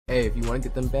Hey, if you want to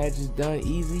get them badges done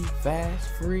easy, fast,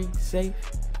 free, safe,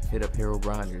 hit up Hero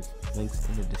Grinders. Links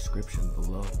in the description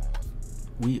below.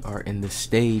 We are in the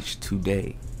stage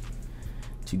today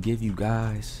to give you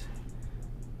guys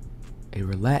a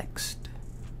relaxed,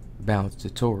 balanced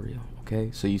tutorial.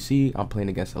 Okay, so you see I'm playing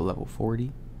against a level 40.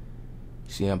 You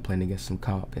see I'm playing against some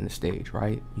comp in the stage,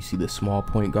 right? You see the small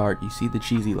point guard. You see the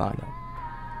cheesy lineup.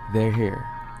 They're here.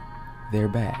 They're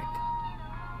back.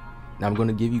 Now I'm going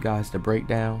to give you guys the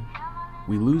breakdown.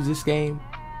 We lose this game,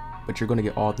 but you're going to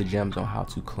get all the gems on how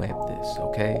to clamp this,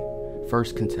 okay?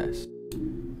 First contest.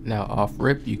 Now off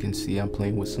rip, you can see I'm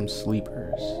playing with some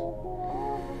sleepers.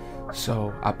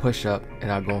 So I push up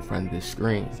and I go in front of this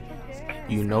screen.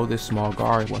 You know this small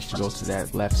guard wants to go to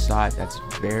that left side that's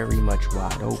very much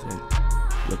wide open.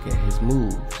 Look at his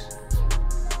moves.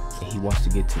 And he wants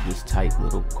to get to this tight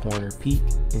little corner peek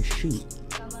and shoot.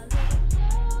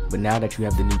 But now that you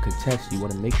have the new contest, you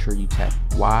want to make sure you tap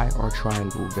Y or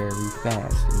triangle very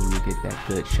fast and you will get that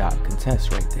good shot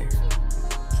contest right there.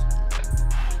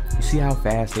 You see how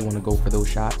fast they want to go for those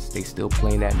shots? They still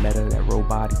playing that meta, that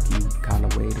robotic kind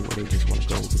of way to where they just want to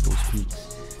go with those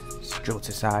peaks. Just drill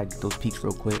to side, get those peaks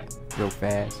real quick, real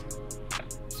fast.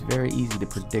 It's very easy to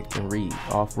predict and read.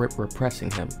 Off rip, we're pressing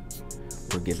him.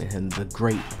 We're giving him the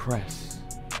great press.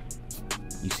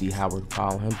 You see how we're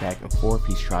following him back and forth.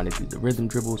 He's trying to do the rhythm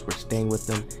dribbles. We're staying with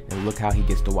him. And look how he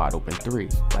gets the wide open three.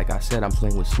 Like I said, I'm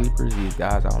playing with sleepers. These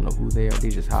guys, I don't know who they are. They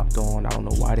just hopped on. I don't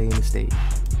know why they in the stage.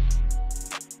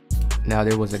 Now,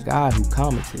 there was a guy who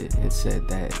commented and said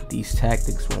that these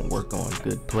tactics won't work on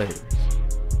good players.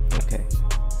 Okay.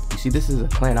 You see, this is a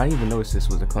clan. I didn't even notice this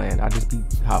was a clan. I just be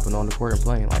hopping on the court and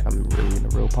playing like I'm really in a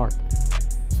real park.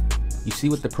 You see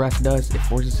what the press does? It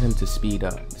forces him to speed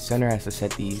up. The center has to set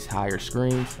these higher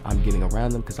screens. I'm getting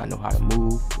around them because I know how to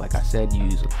move. Like I said,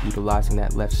 utilizing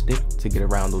that left stick to get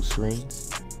around those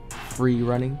screens. Free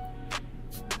running.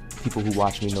 People who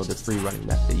watch me know the free running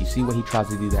method. You see when he tries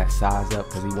to do that size up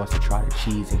because he wants to try to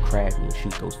cheese and crab me and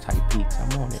shoot those tight peaks.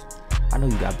 I'm on it. I know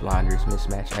you got blinders,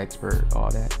 mismatch expert,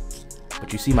 all that.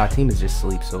 But you see my team is just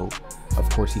asleep, so of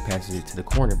course he passes it to the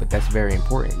corner, but that's very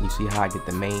important. You see how I get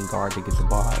the main guard to get the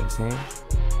ball out of his hand?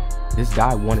 This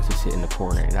guy wanted to sit in the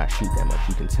corner and not shoot that much.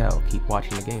 You can tell. Keep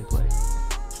watching the gameplay.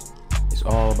 It's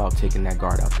all about taking that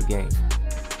guard out the game.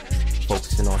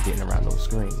 Focusing on getting around those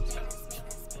screens.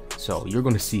 So you're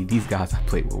going to see these guys I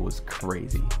played with was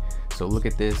crazy. So look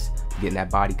at this. Getting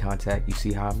that body contact. You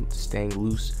see how I'm staying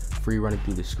loose, free running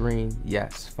through the screen.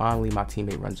 Yes, finally my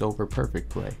teammate runs over. Perfect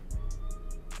play.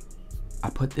 I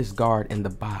put this guard in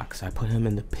the box. I put him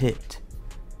in the pit.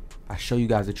 I show you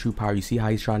guys the true power. You see how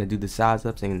he's trying to do the size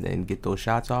ups and get those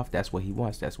shots off? That's what he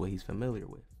wants. That's what he's familiar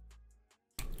with.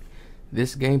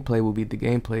 This gameplay will be the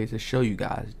gameplay to show you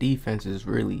guys. Defense is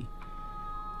really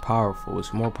powerful.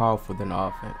 It's more powerful than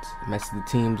offense. It messes the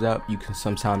teams up. You can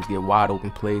sometimes get wide open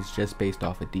plays just based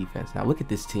off of defense. Now look at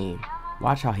this team.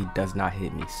 Watch how he does not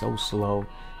hit me. So slow.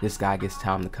 This guy gets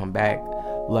time to come back.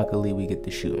 Luckily, we get the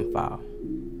shooting foul.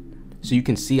 So you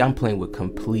can see I'm playing with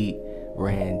complete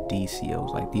ran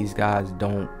DCOs. Like, these guys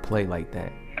don't play like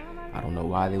that. I don't know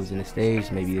why they was in the stage.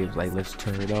 Maybe they was like, let's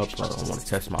turn it up. I don't want to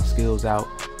test my skills out.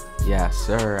 Yeah,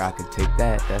 sir, I could take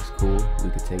that. That's cool. We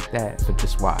could take that. But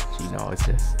just watch, you know, it's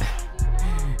just,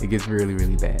 it gets really,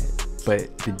 really bad.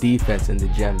 But the defense and the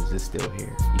gems is still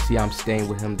here. You see I'm staying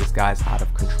with him. This guy's out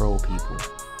of control, people.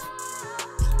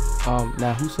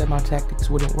 Now, who said my tactics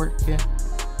wouldn't work again?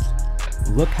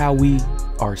 Look how we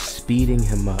are speeding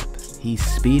him up. He's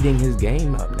speeding his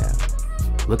game up now.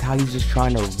 Look how he's just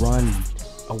trying to run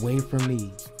away from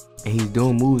me. And he's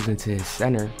doing moves into his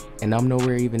center, and I'm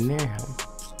nowhere even near him.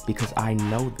 Because I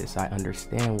know this. I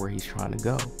understand where he's trying to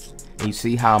go. And you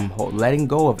see how I'm letting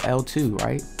go of L2,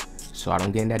 right? So I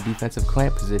don't get in that defensive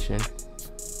clamp position.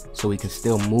 So we can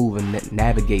still move and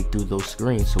navigate through those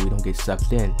screens so we don't get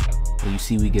sucked in. And you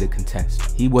see we get a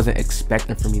contest. He wasn't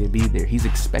expecting for me to be there. He's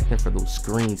expecting for those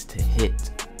screens to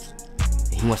hit.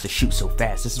 And he wants to shoot so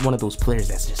fast. This is one of those players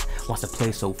that just wants to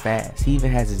play so fast. He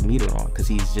even has his meter on because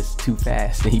he's just too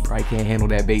fast. And he probably can't handle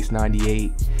that base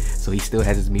 98. So he still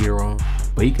has his meter on.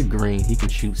 But he could green. He can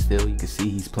shoot still. You can see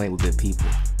he's playing with good people.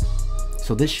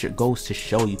 So this goes to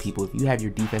show you, people, if you have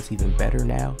your defense even better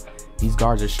now, these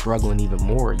guards are struggling even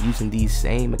more using these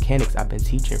same mechanics I've been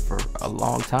teaching for a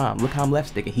long time. Look how I'm left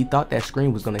sticking. He thought that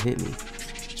screen was going to hit me.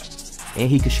 And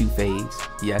he could shoot fades.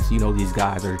 Yes, you know these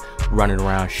guys are running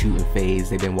around shooting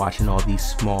fades. They've been watching all these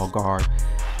small guard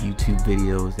YouTube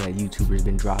videos that YouTubers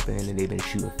been dropping, and they've been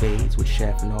shooting fades with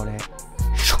Chef and all that.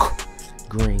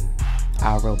 Green.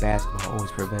 IRL basketball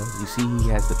always prevails. You see he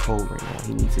has the cold ring on.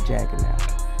 He needs a jacket now.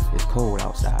 It's cold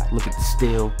outside. Look at the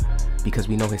steal. because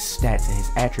we know his stats and his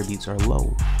attributes are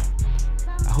low.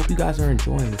 I hope you guys are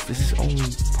enjoying this. This is only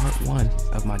part 1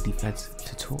 of my defense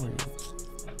tutorials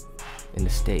in the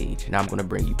stage. And I'm going to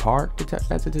bring you part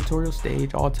defensive tutorial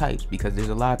stage, all types, because there's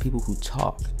a lot of people who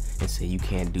talk and say you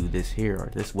can't do this here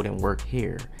or this wouldn't work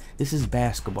here. This is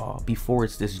basketball before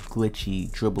it's this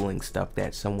glitchy dribbling stuff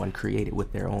that someone created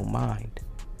with their own mind.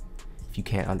 If you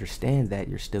can't understand that,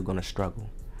 you're still going to struggle.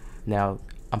 Now,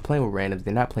 I'm playing with randoms.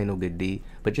 They're not playing no good D,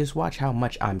 but just watch how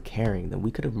much I'm carrying them.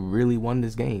 We could have really won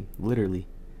this game, literally,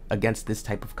 against this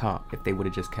type of comp if they would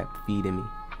have just kept feeding me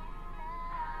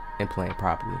and playing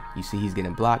properly. You see he's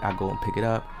getting blocked. I go and pick it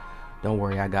up. Don't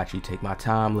worry, I got you. Take my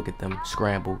time. Look at them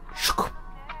scramble.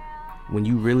 When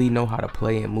you really know how to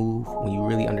play and move, when you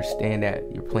really understand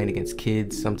that you're playing against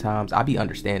kids sometimes, I be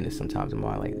understanding this sometimes in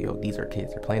my like, yo, these are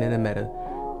kids. They're playing in the meta.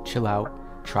 Chill out.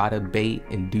 Try to bait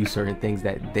and do certain things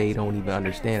that they don't even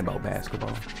understand about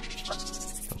basketball.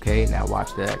 Okay, now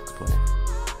watch the X play.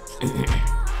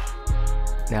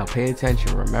 Now pay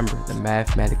attention. Remember the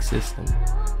mathematics system.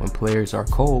 When players are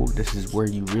cold, this is where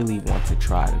you really want to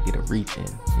try to get a reach in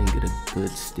and get a good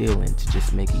steal in to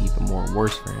just make it even more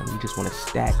worse for him. You just want to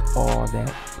stack all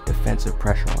that defensive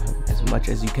pressure on him as much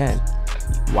as you can.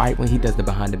 Right when he does the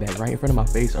behind the back, right in front of my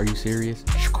face, are you serious?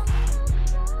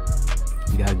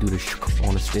 You gotta do the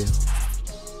on the steal.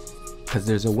 Because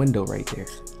there's a window right there.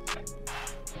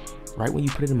 Right when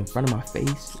you put it in front of my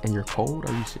face and you're cold,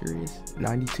 are you serious?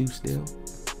 92 still.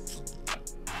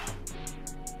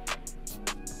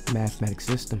 Mathematics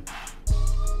system.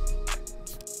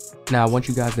 Now I want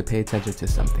you guys to pay attention to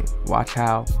something. Watch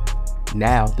how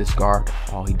now this guard,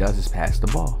 all he does is pass the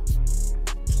ball.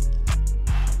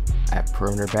 I have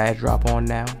perimeter badge drop on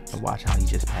now, and watch how he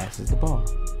just passes the ball.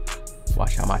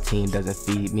 Watch how my team doesn't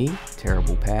feed me.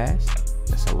 Terrible pass.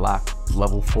 That's a lock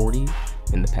level 40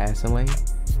 in the passing lane.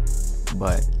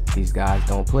 But these guys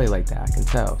don't play like that, I can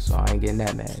tell, so I ain't getting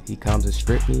that mad. He comes and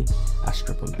strip me, I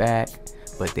strip him back.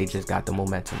 But they just got the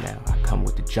momentum now. I come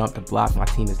with the jump to block. My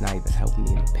team is not even helping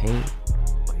me in the paint.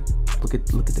 Like, look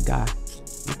at the guy.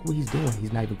 Look what he's doing.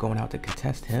 He's not even going out to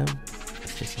contest him.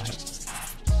 It's just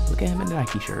like, look at him in the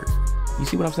Nike shirt. You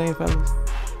see what I'm saying, fellas?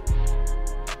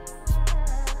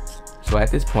 So at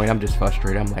this point, I'm just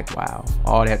frustrated. I'm like, wow,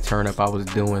 all that turn up I was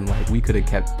doing, like we could have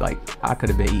kept, like I could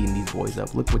have been eating these boys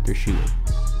up. Look what they're shooting.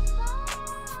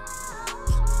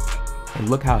 And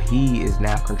look how he is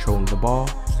now controlling the ball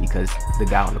because the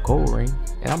guy on the cold ring,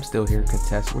 and I'm still here to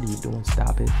contest. What are you doing?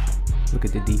 Stop it. Look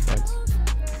at the defense.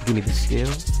 Give me the steal.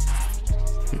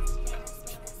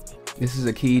 This is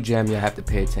a key gem you have to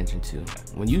pay attention to.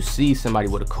 When you see somebody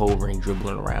with a cold ring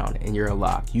dribbling around and you're a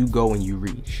lock, you go and you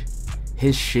reach.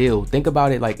 His shield, think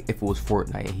about it like if it was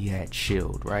Fortnite and he had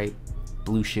shield, right?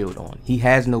 Blue shield on. He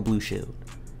has no blue shield.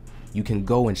 You can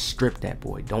go and strip that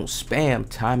boy. Don't spam.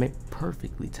 Time it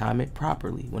perfectly. Time it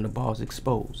properly when the ball is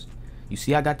exposed. You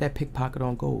see I got that pickpocket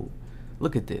on goal.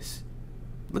 Look at this.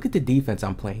 Look at the defense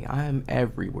I'm playing. I am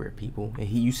everywhere, people. And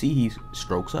you see he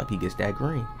strokes up. He gets that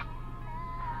green.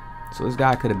 So this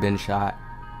guy could have been shot.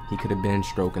 He could have been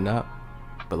stroking up.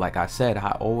 But like I said,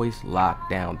 I always lock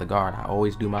down the guard. I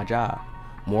always do my job.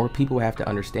 More people have to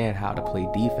understand how to play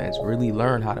defense. Really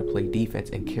learn how to play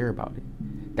defense and care about it.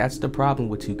 That's the problem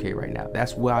with 2K right now.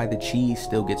 That's why the cheese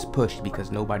still gets pushed,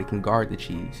 because nobody can guard the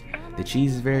cheese. The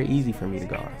cheese is very easy for me to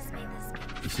guard.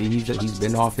 You see, he's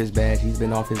been off his badge. He's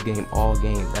been off his game all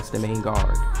game. That's the main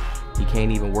guard. He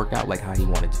can't even work out like how he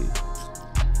wanted to.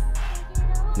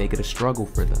 Make it a struggle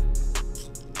for them.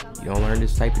 You don't learn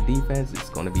this type of defense, it's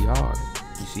going to be hard.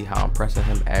 You see how I'm pressing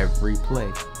him every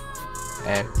play.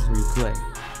 Every play.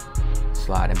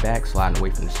 Sliding back, sliding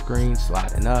away from the screen,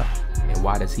 sliding up. And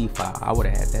why does he foul? I would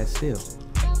have had that still.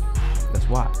 That's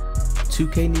why.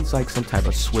 2K needs like some type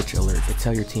of switch alert to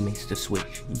tell your teammates to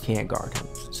switch. You can't guard him.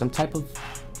 Some type of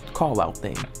call out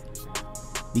thing.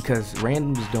 Because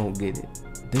randoms don't get it.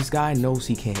 This guy knows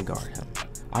he can't guard him.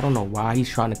 I don't know why he's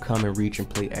trying to come and reach and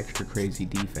play extra crazy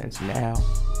defense now.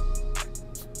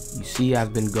 You see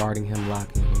I've been guarding him,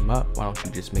 locking him up. Why don't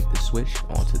you just make the switch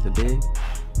onto the big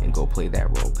and go play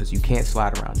that role? Because you can't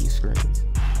slide around these screens.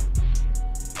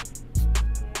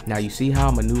 Now you see how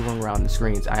I'm maneuvering around the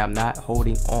screens. I am not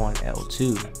holding on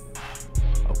L2.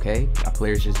 Okay, my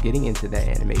player's just getting into that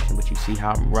animation, but you see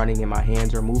how I'm running and my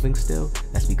hands are moving still?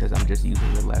 That's because I'm just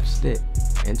using the left stick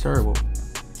and turbo.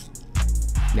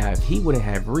 Now if he wouldn't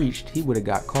have reached, he would have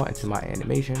got caught into my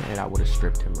animation and I would have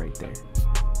stripped him right there.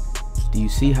 Do you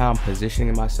see how I'm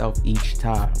positioning myself each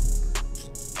time?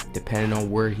 Depending on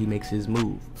where he makes his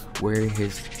move, where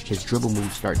his dribble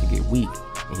moves start to get weak,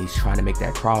 and he's trying to make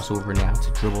that crossover now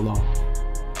to dribble off.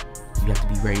 You have to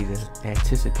be ready to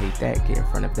anticipate that, get in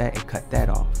front of that, and cut that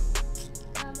off.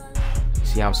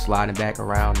 See, I'm sliding back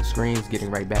around the screens,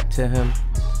 getting right back to him.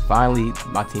 Finally,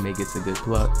 my teammate gets a good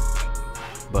pluck,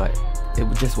 but it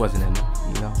just wasn't enough,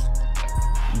 you know?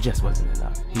 It just wasn't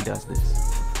enough. He does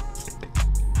this.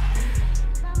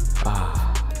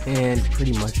 And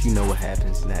pretty much you know what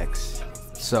happens next.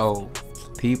 So,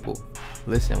 people,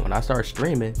 listen, when I start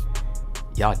streaming,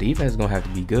 y'all defense is gonna have to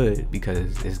be good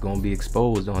because it's gonna be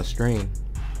exposed on stream.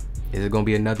 Is it gonna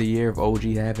be another year of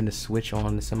OG having to switch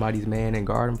on to somebody's man and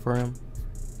guard him for him?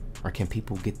 Or can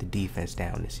people get the defense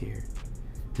down this year?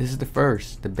 This is the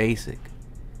first, the basic.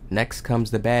 Next comes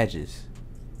the badges.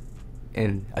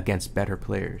 And against better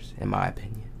players, in my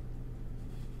opinion.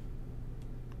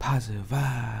 Positive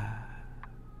vibe.